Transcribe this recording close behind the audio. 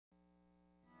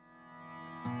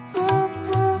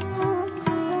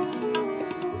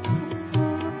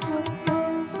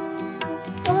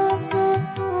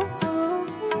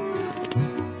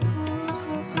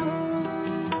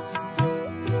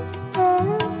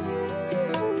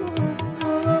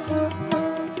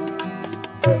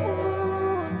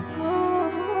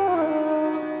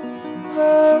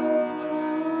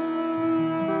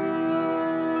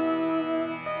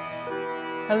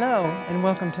and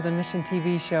welcome to the Mission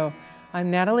TV show. I'm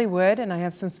Natalie Wood, and I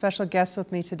have some special guests with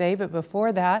me today, but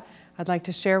before that, I'd like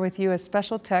to share with you a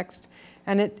special text,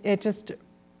 and it just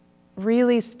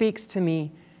really speaks to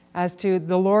me as to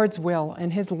the Lord's will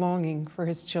and His longing for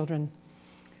His children.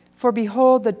 For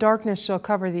behold, the darkness shall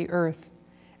cover the earth,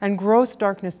 and gross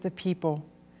darkness the people.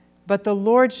 But the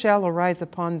Lord shall arise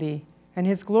upon thee, and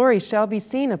His glory shall be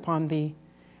seen upon thee.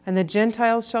 And the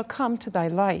Gentiles shall come to thy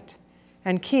light,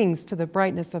 and kings to the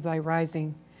brightness of thy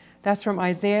rising. That's from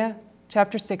Isaiah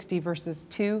chapter 60, verses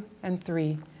 2 and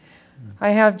 3.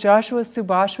 I have Joshua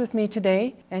Subhash with me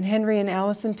today, and Henry and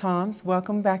Allison Thoms.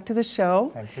 Welcome back to the show.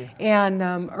 Thank you.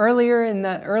 And earlier in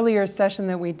the earlier session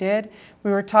that we did, we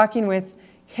were talking with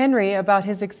Henry about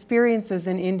his experiences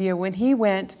in India when he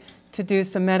went to do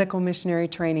some medical missionary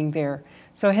training there.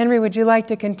 So Henry, would you like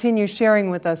to continue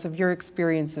sharing with us of your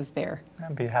experiences there?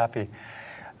 I'd be happy.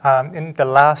 In the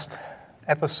last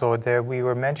episode there, we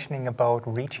were mentioning about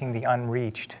reaching the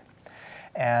unreached.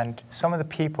 And some of the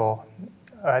people,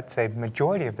 I'd say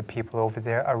majority of the people over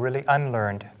there, are really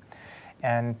unlearned.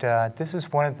 And this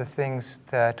is one of the things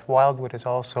that Wildwood has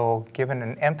also given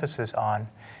an emphasis on,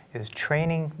 is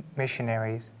training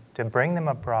missionaries to bring them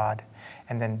abroad,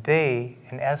 and then they,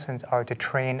 in essence, are to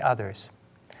train others.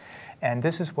 And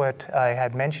this is what I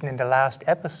had mentioned in the last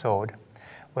episode,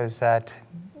 was that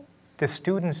the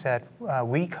students that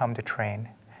we come to train,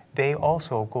 they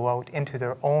also go out into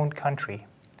their own country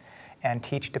and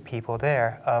teach the people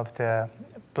there of the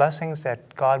blessings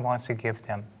that God wants to give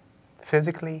them,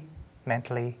 physically,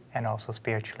 mentally, and also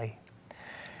spiritually.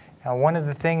 Now, one of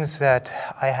the things that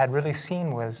I had really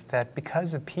seen was that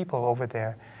because the people over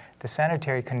there, the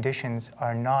sanitary conditions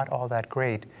are not all that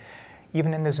great.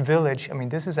 Even in this village, I mean,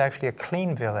 this is actually a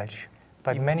clean village,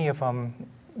 but many of them,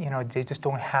 you know, they just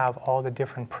don't have all the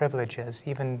different privileges.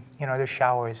 Even, you know, their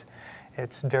showers,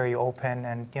 it's very open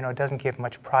and, you know, it doesn't give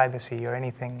much privacy or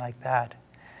anything like that.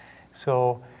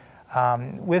 So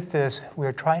with this,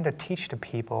 we're trying to teach the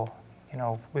people, you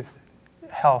know, with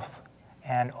health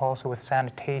and also with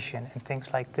sanitation and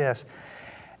things like this.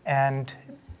 And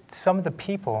some of the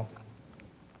people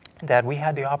that we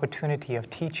had the opportunity of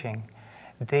teaching,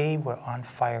 they were on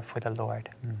fire for the Lord.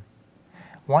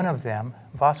 One of them,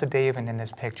 Vasudevan in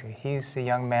this picture, he's the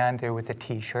young man there with the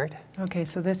t-shirt. Okay,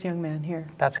 so this young man here.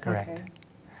 That's correct. Okay.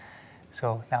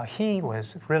 So now he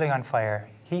was really on fire.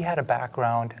 He had a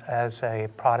background as a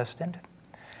Protestant,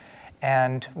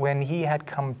 and when he had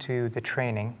come to the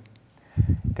training,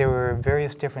 there were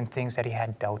various different things that he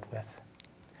had dealt with.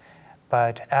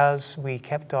 But as we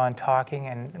kept on talking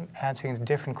and answering the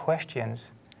different questions,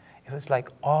 it was like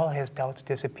all his doubts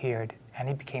disappeared, and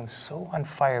he became so on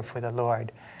fire for the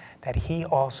Lord that he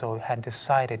also had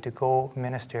decided to go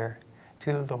minister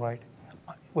to the Lord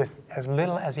with as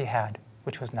little as he had,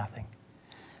 which was nothing.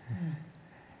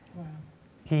 Wow.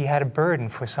 He had a burden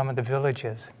for some of the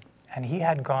villages, and he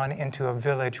had gone into a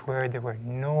village where there were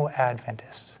no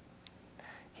Adventists.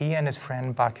 He and his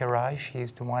friend Bakiraj,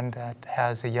 he's the one that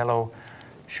has a yellow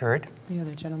shirt. The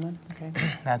other gentleman, okay.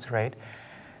 That's right.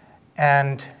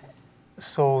 And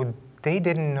so they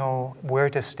didn't know where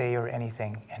to stay or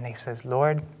anything. And they says,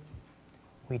 Lord,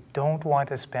 we don't want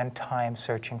to spend time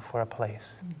searching for a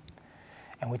place.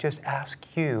 And we just ask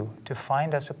you to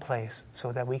find us a place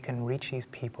so that we can reach these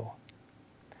people.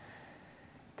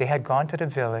 They had gone to the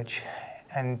village,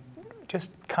 and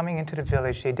just coming into the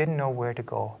village, they didn't know where to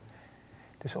go.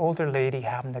 This older lady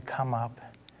happened to come up,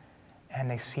 and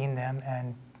they seen them,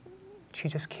 and she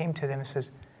just came to them and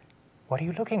says, what are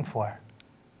you looking for?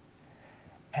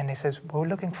 And they says, we're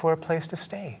looking for a place to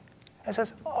stay. And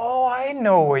says, oh, I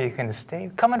know where you can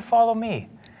stay. Come and follow me.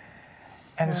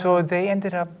 And so they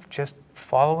ended up just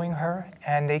following her,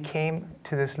 and they came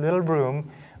to this little room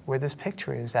where this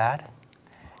picture is at.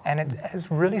 And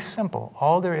it's really simple.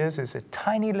 All there is a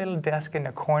tiny little desk in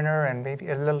the corner and maybe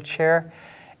a little chair,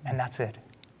 and that's it.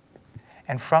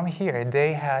 And from here,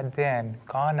 they had then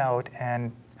gone out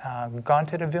and gone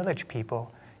to the village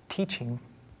people, teaching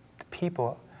the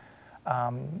people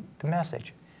the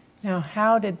message. Now,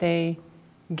 how did they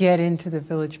get into the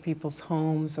village people's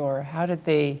homes, or how did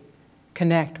they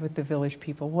connect with the village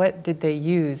people? What did they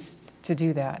use to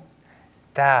do that?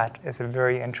 That is a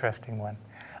very interesting one.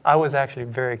 I was actually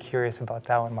very curious about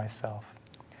that one myself.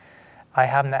 I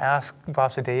happened to ask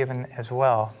Vasudevan as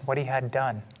well what he had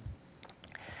done.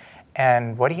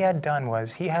 And what he had done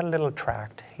was he had a little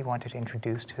tract he wanted to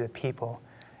introduce to the people,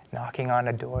 knocking on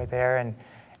a door there, and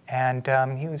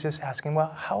he was just asking,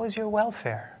 well, how is your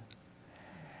welfare?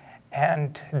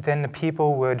 And then the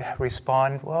people would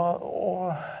respond, well,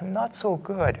 oh, not so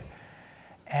good.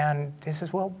 And he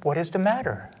says, well, what is the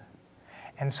matter?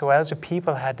 And so as the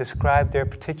people had described their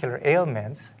particular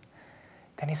ailments,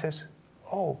 then he says,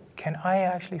 oh, can I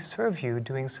actually serve you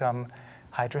doing some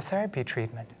hydrotherapy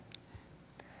treatment?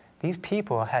 These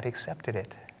people had accepted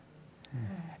it.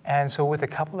 And so with a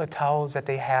couple of towels that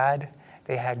they had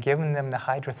given them the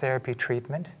hydrotherapy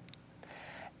treatment.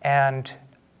 And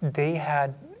they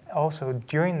had also,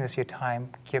 during this year time,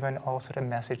 given also the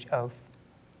message of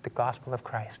the gospel of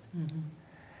Christ.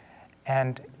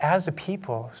 And as the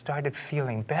people started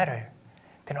feeling better,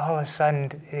 then all of a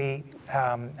sudden they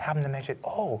happened to mention,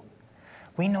 oh,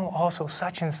 we know also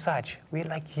such and such. We'd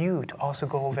like you to also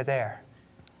go over there.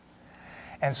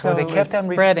 And so they kept on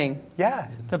spreading. Yeah.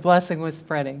 The blessing was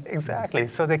spreading. Exactly.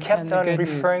 So they kept on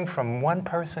referring from one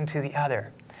person to the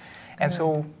other. And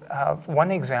so one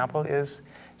example is,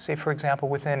 say for example,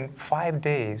 within 5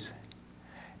 days,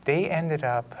 they ended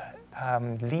up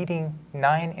leading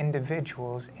 9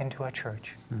 individuals into a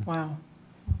church. Wow.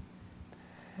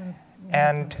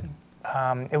 And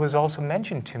it was also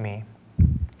mentioned to me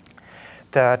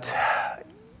that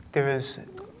there is,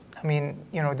 I mean,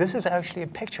 you know, this is actually a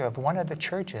picture of one of the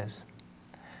churches.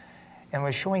 And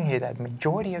we're showing here that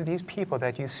majority of these people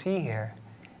that you see here,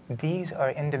 these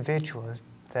are individuals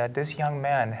that this young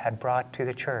man had brought to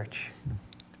the church.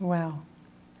 Wow.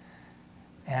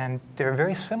 And they're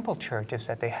very simple churches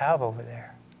that they have over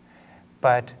there.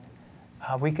 But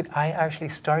I actually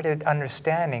started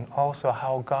understanding also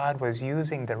how God was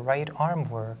using the right arm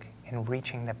work in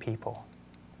reaching the people.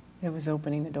 It was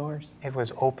opening the doors. It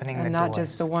was opening the doors. And not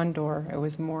just the one door, it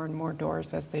was more and more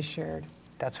doors as they shared.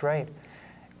 That's right.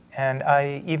 And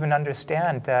I even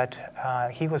understand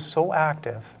that he was so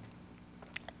active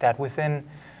that within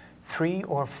 3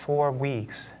 or 4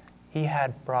 weeks, he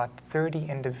had brought 30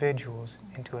 individuals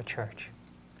into a church.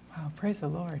 Wow, praise the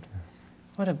Lord.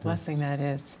 What a blessing that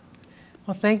is.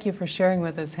 Well, thank you for sharing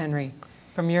with us, Henry,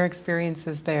 from your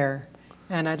experiences there.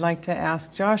 And I'd like to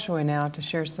ask Joshua now to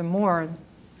share some more.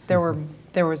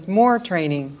 There was more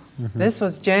training. This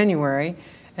was January,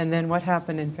 and then what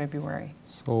happened in February?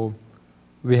 So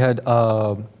we had,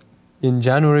 in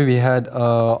January we had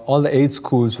all the 8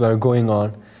 schools were going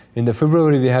on. In the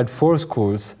February we had 4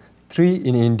 schools, 3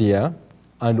 in India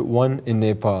and 1 in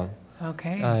Nepal.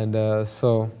 Okay. And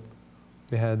so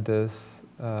we had this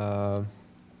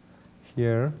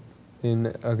here,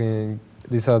 again,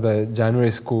 these are the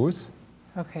January schools.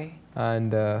 Okay.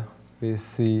 And we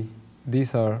see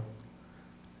these are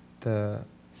the...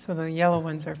 So the yellow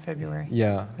ones are February?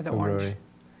 Yeah, or the February.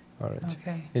 Orange.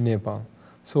 Okay. In Nepal.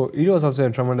 So it was also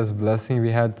a tremendous blessing. We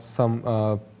had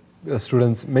some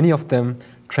students, many of them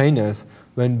trainers,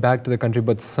 went back to the country,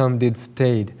 but some did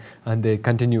stayed and they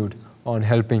continued on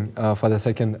helping for the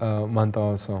second month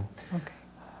also. Okay.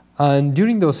 And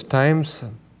during those times,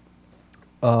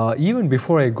 even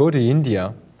before I go to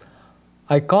India,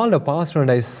 I called a pastor and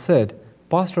I said,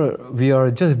 Pastor, we are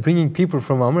just bringing people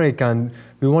from America and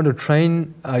we want to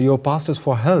train your pastors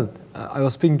for health. I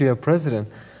was speaking to your president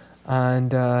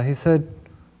and he said,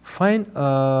 fine,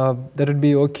 that would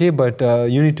be okay, but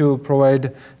you need to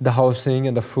provide the housing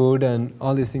and the food and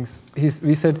all these things.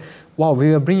 We said, wow,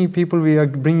 we are bringing people, we are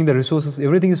bringing the resources,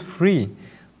 everything is free.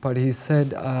 But he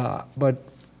said, but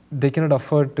they cannot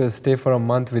afford to stay for a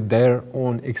month with their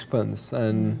own expense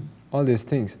and all these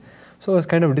things. So I was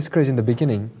kind of discouraged in the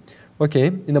beginning. Okay,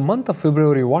 in the month of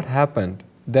February, what happened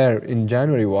there in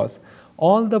January was,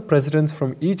 all the presidents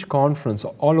from each conference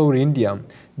all over India,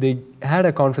 they had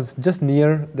a conference just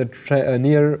near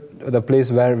the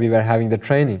place where we were having the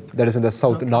training, that is in the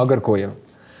south, Nagarkoil.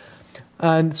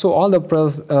 And so all the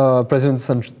presidents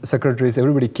and secretaries,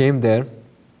 everybody came there.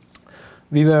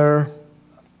 We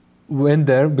went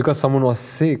there because someone was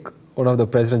sick. One of the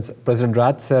presidents, President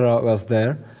Ratsera was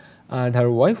there, and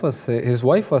her wife was sick, his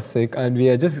wife was sick, and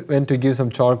we just went to give some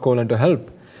charcoal and to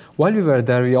help. While we were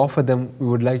there, we offered them, we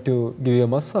would like to give you a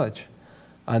massage.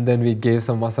 And then we gave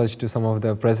some massage to some of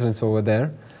the presidents over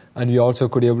there. And we also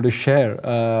could be able to share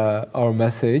our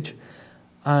message.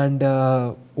 And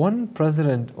one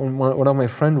president, one of my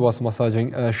friends was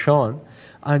massaging, Sean,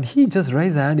 and he just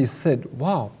raised a hand. He said,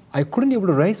 wow, I couldn't be able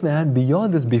to raise my hand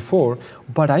beyond this before,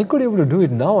 but I could be able to do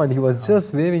it now. And he was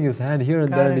just waving his hand here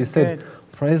and there. And he said,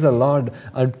 praise the Lord,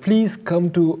 and please come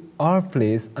to our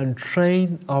place and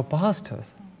train our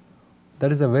pastors.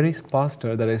 That is the very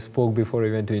pastor that I spoke before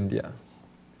I went to India.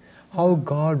 How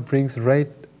God brings right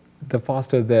the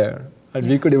pastor there, and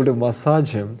we could be able to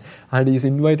massage him, and he's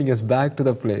inviting us back to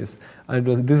the place. And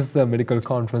this is the medical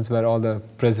conference where all the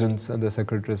presidents and the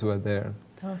secretaries were there.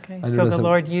 Okay, and so the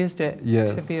Lord used it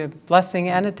to be a blessing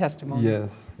and a testimony.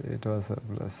 Yes, it was a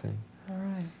blessing. All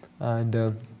right.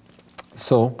 And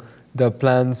so the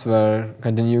plans were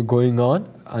continue going on,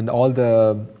 and all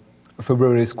the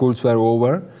February schools were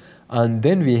over, and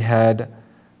then we had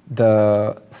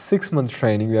the 6-month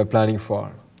training we are planning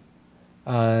for,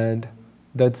 and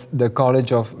that's the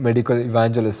College of Medical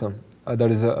Evangelism.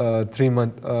 That is a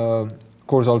 3-month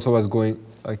course also was going.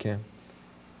 Okay.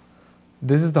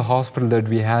 This is the hospital that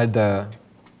we had the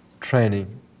training.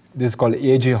 This is called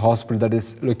AG Hospital, that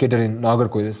is located in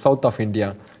Nagarkoil, south of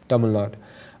India, Tamil Nadu.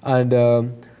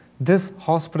 And this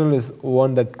hospital is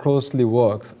one that closely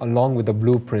works along with the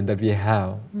blueprint that we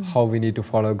have, how we need to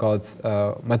follow God's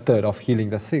method of healing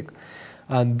the sick.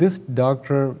 And this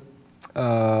doctor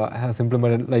has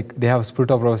implemented, like they have Spirit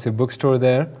of Prophecy bookstore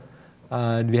there,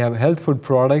 and we have health food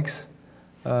products,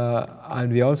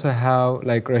 and we also have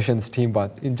like Russian steam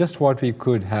bath, in just what we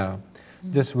could have,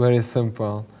 just very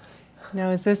simple.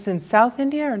 Now, is this in South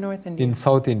India or North India? In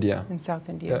South India. In South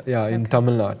India. Yeah, in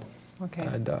Tamil Nadu. Okay.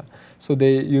 And so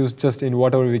they use just in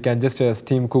whatever we can, just a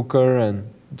steam cooker, and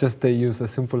just they use the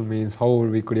simple means, however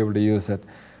we could able to use it.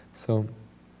 So,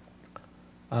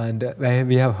 and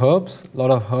we have herbs, a lot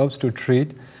of herbs to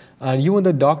treat. And even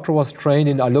the doctor was trained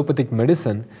in allopathic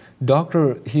medicine.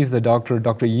 He's the doctor,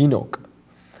 Dr. Enoch.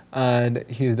 And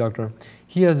he's doctor.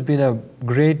 He has been a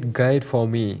great guide for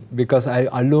me because I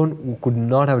alone could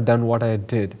not have done what I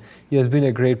did. He has been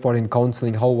a great part in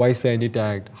counseling, how wisely I need to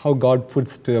act, how God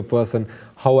puts to a person,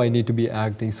 how I need to be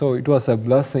acting. So it was a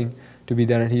blessing to be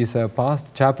there. And he's a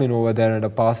chaplain over there and a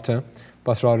pastor,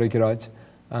 Pastor Arikiraj.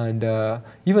 And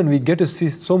even we get to see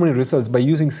so many results by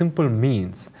using simple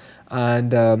means.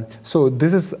 And so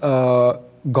this is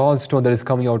God's stone that is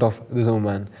coming out of this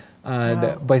woman. And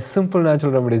wow. By simple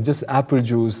natural remedies, just apple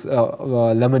juice,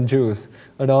 lemon juice,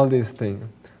 and all these things.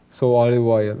 So olive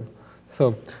oil.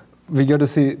 So we get to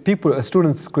see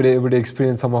students could able to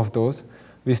experience some of those.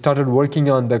 We started working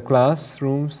on the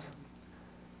classrooms,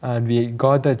 and we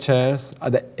got the chairs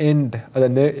at the end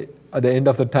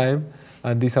of the time.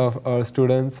 And these are our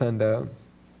students and the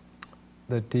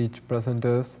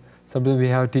presenters. Sometimes we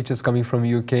have teachers coming from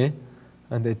UK,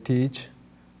 and they teach.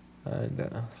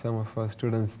 And some of our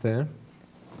students there.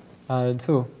 And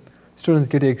so students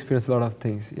get to experience a lot of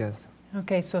things, yes.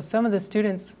 Okay, so some of the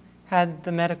students had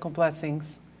the medical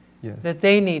blessings Yes. that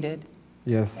they needed.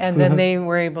 Yes. And then they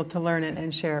were able to learn it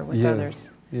and share it with yes.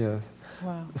 others. Yes.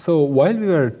 Wow. So while we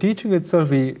were teaching itself,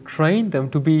 we trained them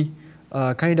to be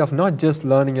kind of not just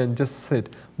learning and just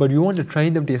sit, but we want to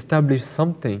train them to establish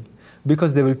something,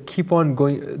 because they will keep on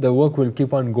going, the work will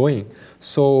keep on going.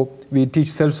 So we teach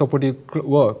self-supportive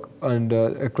work,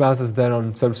 and classes there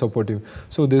on self-supportive.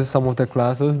 So this is some of the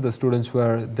classes, the students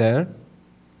were there,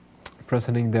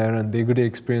 presenting there, and they get to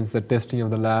experience the testing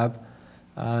of the lab.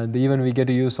 And even we get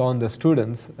to use on the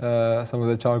students, some of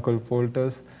the charcoal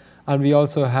polters. And we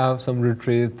also have some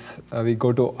retreats. We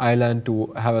go to island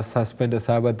to have spend a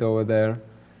Sabbath over there.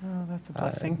 Oh, that's a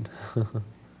blessing.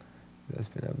 That's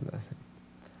been a blessing.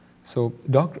 So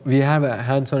we have a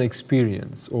hands-on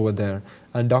experience over there,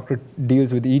 and doctor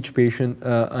deals with each patient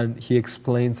and he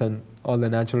explains and all the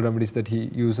natural remedies that he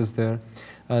uses there.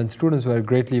 And students were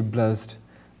greatly blessed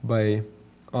by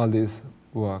all this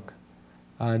work.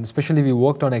 And especially we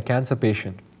worked on a cancer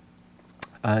patient.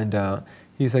 And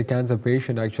he's a cancer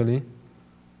patient actually,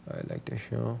 I like to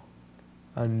show.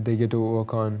 And they get to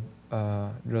work on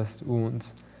dressed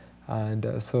wounds.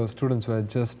 And so students were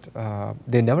just,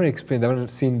 they never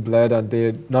seen blood, and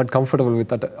they're not comfortable with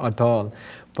that at all.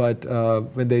 But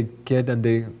when they get and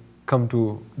they come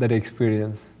to that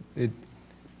experience, it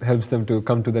helps them to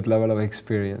come to that level of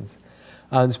experience.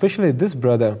 And especially this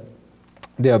brother,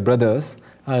 they are brothers.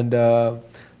 And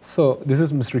so this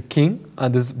is Mr. King,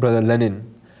 and this is Brother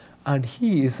Lenin. And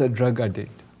he is a drug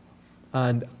addict.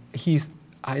 And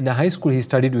in high school, he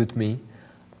studied with me.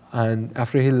 And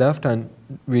after he left, and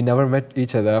we never met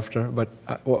each other after, but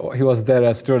he was there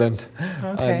as a student.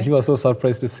 Okay. And he was so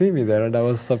surprised to see me there, and I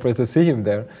was surprised to see him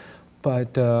there.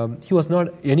 But he was not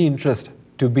any interest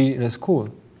to be in a school.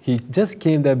 He just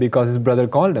came there because his brother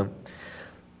called him.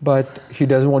 But he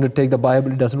doesn't want to take the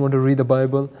Bible, he doesn't want to read the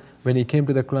Bible. When he came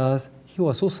to the class, he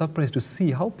was so surprised to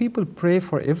see how people pray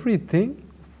for everything.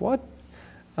 What?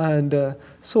 And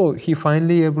so he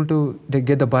finally able to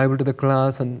get the Bible to the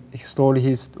class, and he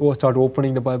started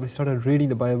opening the Bible, he started reading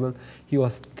the Bible. He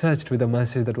was touched with the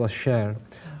message that was shared.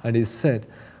 And he said,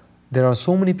 there are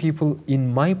so many people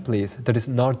in my place, that is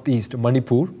Northeast,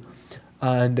 Manipur,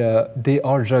 and they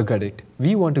are drug addict.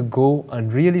 We want to go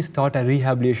and really start a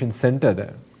rehabilitation center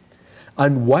there.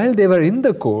 And while they were in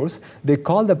the course, they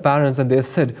called the parents and they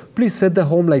said, please set the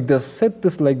home like this, set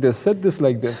this like this, set this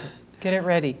like this. Get it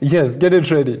ready. Yes, get it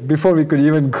ready before we could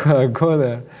even go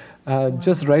there.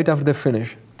 Just right after they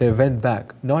finished, they went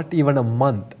back. Not even a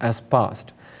month has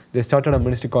passed. They started a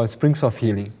ministry called Springs of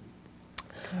Healing.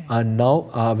 Okay. And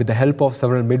now, with the help of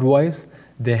several midwives,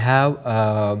 they have,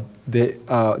 a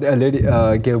lady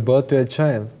gave birth to a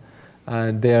child,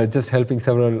 and they are just helping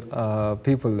several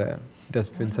people there. It has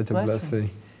been such a blessing.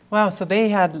 Wow, so they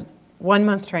had 1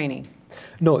 month training.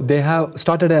 No, they have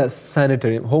started a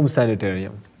sanitarium, home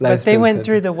sanitarium. But they went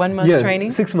through the 1 month training?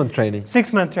 6 month training.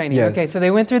 6 month training, yes. Okay, so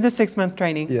they went through the 6 month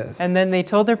training. Yes. And then they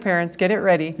told their parents, get it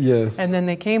ready. Yes. And then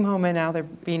they came home and now they're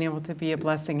being able to be a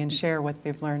blessing and share what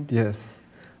they've learned. Yes.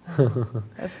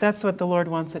 That's what the Lord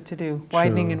wants it to do,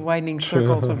 widening and widening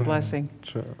circles of blessing.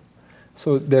 True.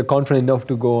 So they're confident enough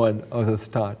to go and also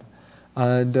start.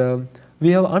 And we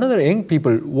have another young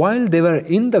people, while they were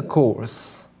in the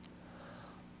course,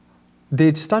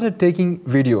 they started taking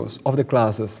videos of the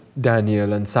classes,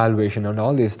 Daniel and salvation and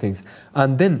all these things.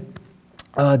 And then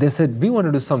they said, we want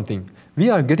to do something. We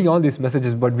are getting all these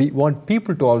messages, but we want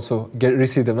people to also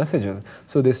receive the messages.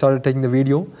 So they started taking the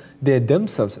video. They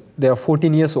themselves, they are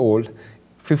 14 years old,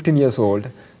 15 years old.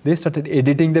 They started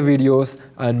editing the videos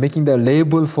and making the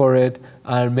label for it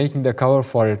and making the cover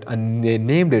for it. And they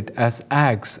named it as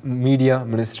Acts Media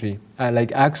Ministry.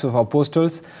 Like Acts of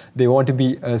Apostles, they want to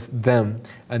be as them.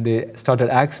 And they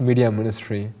started Acts Media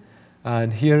Ministry.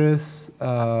 And here is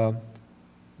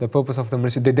the purpose of the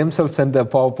ministry. They themselves sent the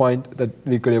PowerPoint that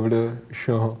we could be able to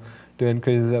show to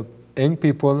encourage the young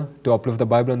people to uplift the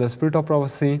Bible and the spirit of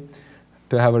prophecy,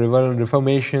 to have a revival and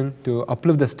reformation, to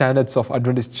uplift the standards of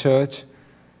Adventist Church.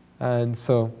 And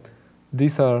so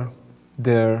these are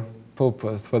their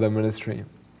purpose for the ministry.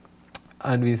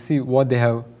 And we see what they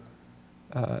have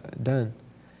done.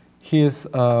 He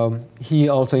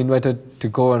also invited to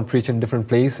go and preach in different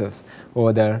places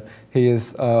over there. He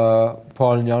is Paul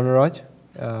Nyanaraj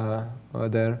over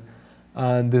there.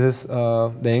 And this is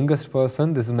the youngest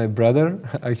person. This is my brother,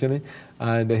 actually.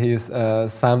 And he is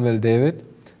Samuel David.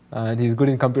 And he's good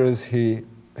in computers. He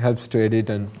helps to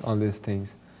edit and all these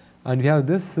things. And we have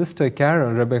this sister,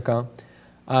 Karen, Rebecca,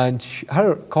 and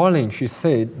her calling, she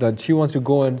said that she wants to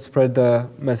go and spread the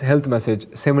health message,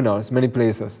 seminars, many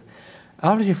places.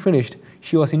 After she finished,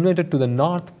 she was invited to the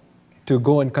north to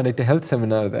go and conduct a health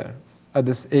seminar there at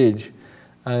this age.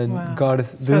 And wow. God is...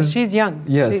 So she's young.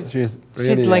 Yes, she's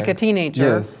really She's like young. A teenager.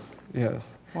 Yes,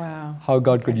 yes. Wow. How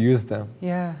God could use them.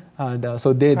 Yeah. And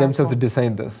so they themselves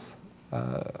designed this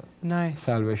nice.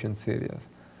 salvation series.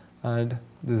 And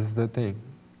this is the thing.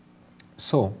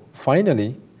 So,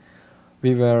 finally,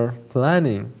 we were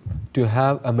planning to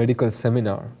have a medical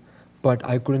seminar, but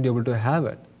I couldn't be able to have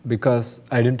it because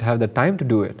I didn't have the time to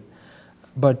do it.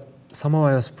 But somehow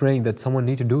I was praying that someone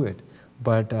need to do it.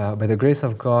 But by the grace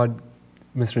of God,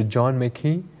 Mr. John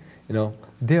McKee,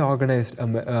 they organized a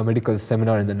medical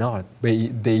seminar in the north.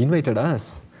 They invited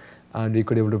us, and we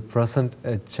could be able to present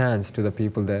a chance to the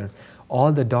people there.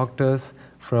 All the doctors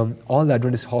from all the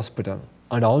Adventist hospital,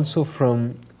 and also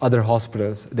from other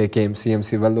hospitals. They came,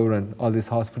 CMC Vellore and all these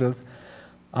hospitals.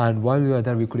 And while we were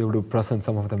there, we could be able to present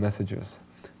some of the messages.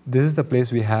 This is the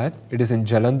place we had. It is in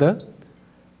Jalandhar.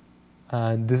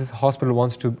 And this hospital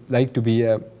wants to be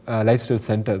a lifestyle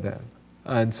center there.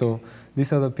 And so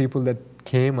these are the people that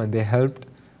came and they helped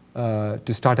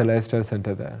to start a lifestyle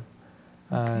center there.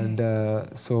 Okay.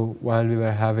 And so while we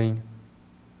were having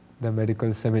the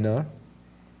medical seminar.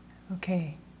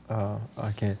 Okay.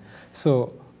 Okay.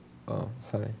 So,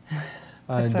 sorry.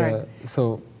 And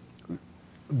so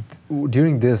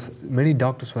during this, many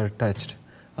doctors were touched,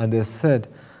 and they said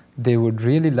they would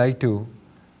really like to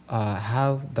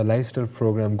have the lifestyle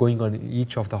program going on in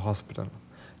each of the hospital.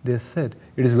 They said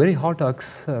it is very hard to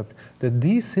accept that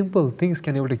these simple things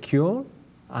can be able to cure.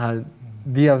 And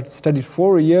we have studied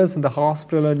 4 years in the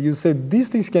hospital, and you said these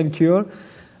things can cure.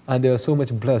 And they were so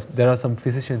much blessed. There are some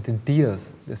physicians in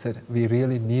tears. They said, we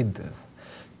really need this.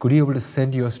 Could you be able to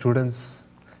send your students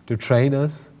to train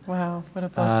us? Wow, what a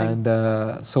blessing.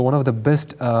 And so one of the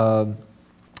best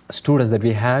students that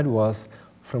we had was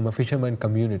from a fisherman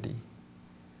community.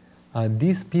 And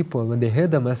these people, when they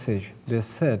heard the message, they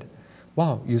said,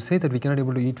 wow, you say that we cannot be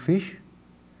able to eat fish?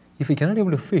 If we cannot be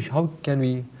able to fish, how can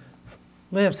we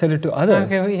sell it to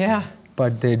others? Okay, yeah.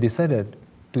 But they decided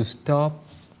to stop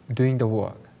doing the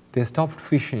work. They stopped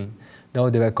fishing. Now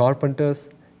they were carpenters,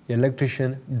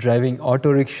 electricians, driving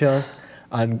auto rickshaws,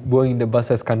 and going in the bus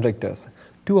as conductors.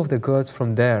 2 of the girls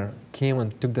from there came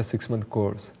and took the 6-month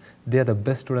course. They are the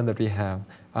best students that we have,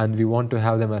 and we want to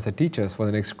have them as teachers for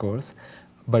the next course.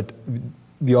 But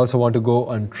we also want to go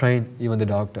and train even the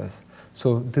doctors.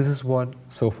 So this is what,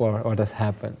 so far, what has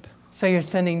happened. So you're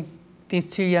sending these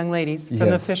 2 young ladies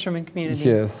from the fisherman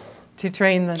community to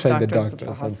train the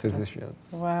doctors and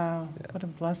physicians. Wow, yeah. What a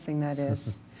blessing that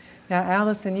is. Now,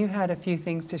 Allison, you had a few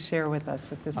things to share with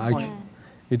us at this point.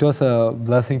 It was a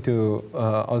blessing to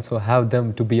also have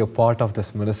them to be a part of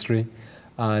this ministry.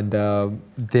 And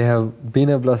they have been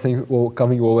a blessing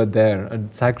coming over there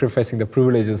and sacrificing the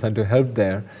privileges and to help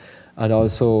there, and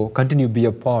also continue to be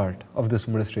a part of this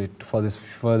ministry for this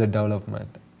further development.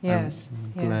 Yes.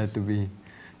 I'm glad to be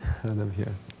them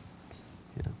here.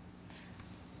 Yeah.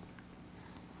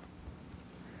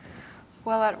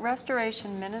 Well, at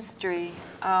Restoration Ministry,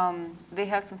 they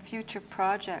have some future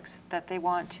projects that they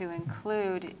want to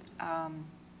include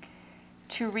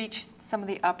to reach some of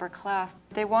the upper class.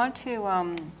 They want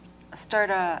to start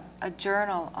a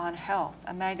journal on health,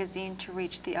 a magazine to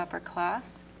reach the upper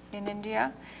class in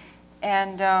India.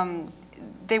 And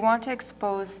they want to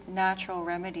expose natural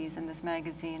remedies in this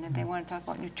magazine, and they want to talk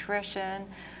about nutrition,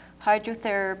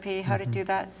 hydrotherapy, how to do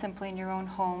that simply in your own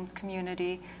homes,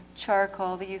 community,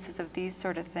 charcoal, the uses of these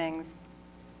sort of things.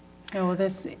 And will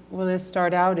this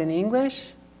start out in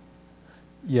English?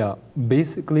 Yeah,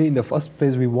 basically in the first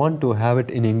place we want to have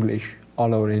it in English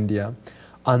all over India,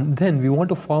 and then we want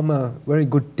to form a very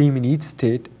good team in each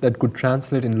state that could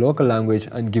translate in local language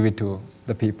and give it to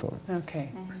the people. Okay,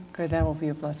 good, that will be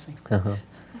a blessing.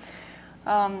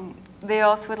 They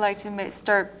also would like to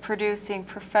start producing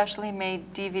professionally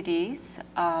made DVDs,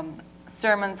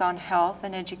 sermons on health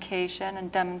and education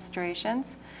and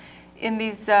demonstrations. In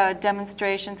these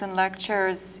demonstrations and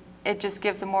lectures, it just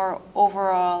gives a more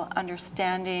overall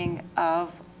understanding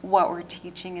of what we're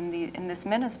teaching in this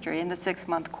ministry, in the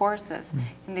 6-month courses,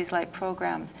 in these light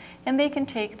programs. And they can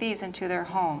take these into their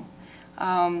home.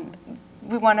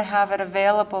 We want to have it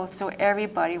available so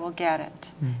everybody will get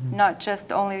it, not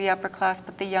just only the upper class,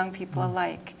 but the young people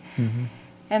alike.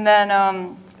 And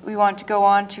then we want to go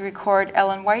on to record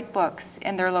Ellen White books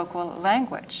in their local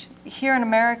language. Here in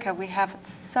America, we have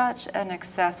such an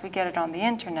access. We get it on the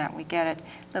internet. We get it,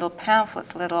 little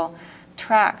pamphlets, little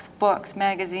tracts, books,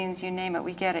 magazines, you name it.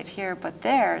 We get it here, but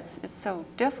there, it's so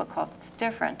difficult. It's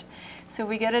different. So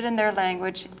we get it in their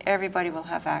language. Everybody will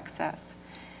have access.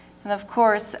 And of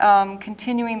course,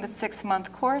 continuing the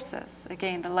 6-month courses,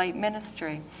 again, the light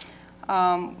ministry.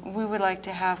 We would like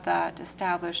to have that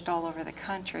established all over the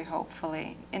country,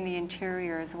 hopefully, in the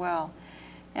interior as well.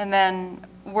 And then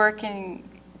working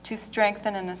to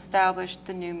strengthen and establish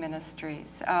the new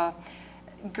ministries.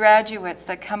 Graduates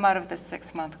that come out of the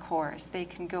 6-month course, they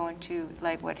can go into,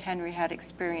 like what Henry had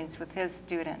experienced with his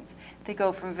students. They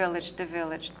go from village to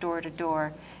village, door to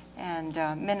door, and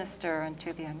minister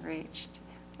unto the unreached,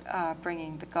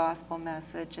 bringing the gospel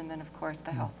message and then, of course,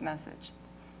 the health message.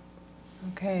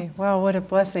 Okay, well, what a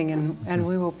blessing, and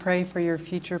we will pray for your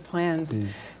future plans.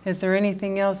 Please. Is there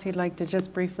anything else you'd like to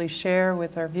just briefly share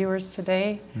with our viewers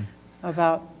today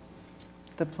about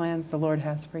the plans the Lord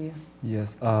has for you?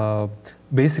 Yes,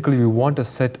 basically we want to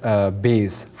set a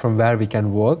base from where we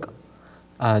can work,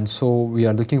 and so we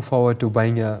are looking forward to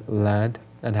buying a land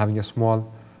and having a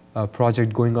small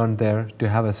project going on there to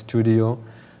have a studio,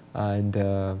 and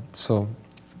so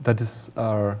that is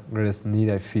our greatest need,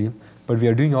 I feel. But we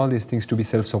are doing all these things to be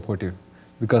self-supportive,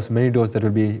 because many doors that will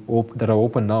be that are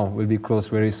open now will be closed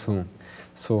very soon.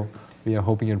 So we are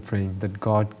hoping and praying that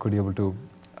God could be able to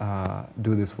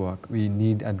do this work. We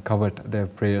need and covet their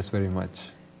prayers very much.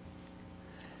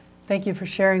 Thank you for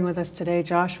sharing with us today,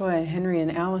 Joshua and Henry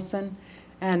and Allison.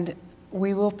 And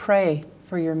we will pray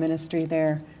for your ministry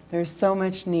there. There's so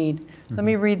much need. Let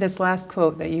me read this last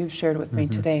quote that you shared with me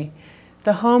today.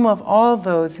 The home of all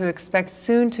those who expect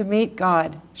soon to meet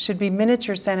God should be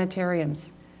miniature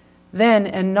sanitariums. Then,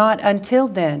 and not until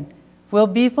then, will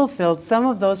be fulfilled some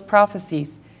of those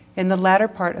prophecies in the latter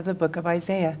part of the book of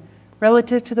Isaiah,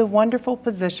 relative to the wonderful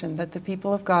position that the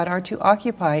people of God are to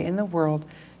occupy in the world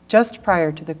just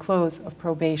prior to the close of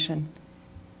probation.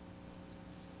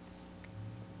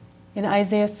 In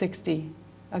Isaiah 60,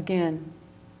 again,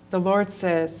 the Lord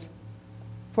says,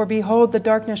 "For behold, the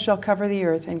darkness shall cover the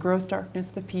earth, and gross darkness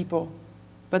the people.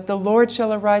 But the Lord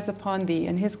shall arise upon thee,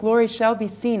 and his glory shall be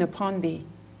seen upon thee.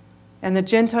 And the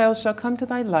Gentiles shall come to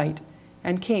thy light,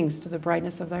 and kings to the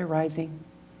brightness of thy rising."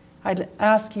 I'd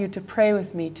ask you to pray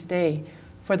with me today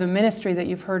for the ministry that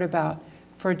you've heard about,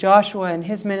 for Joshua and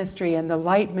his ministry and the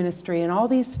light ministry and all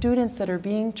these students that are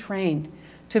being trained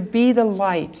to be the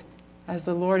light, as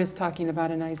the Lord is talking about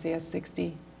in Isaiah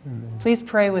 60. Please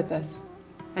pray with us.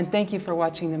 And thank you for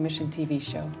watching the Mission TV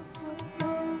show.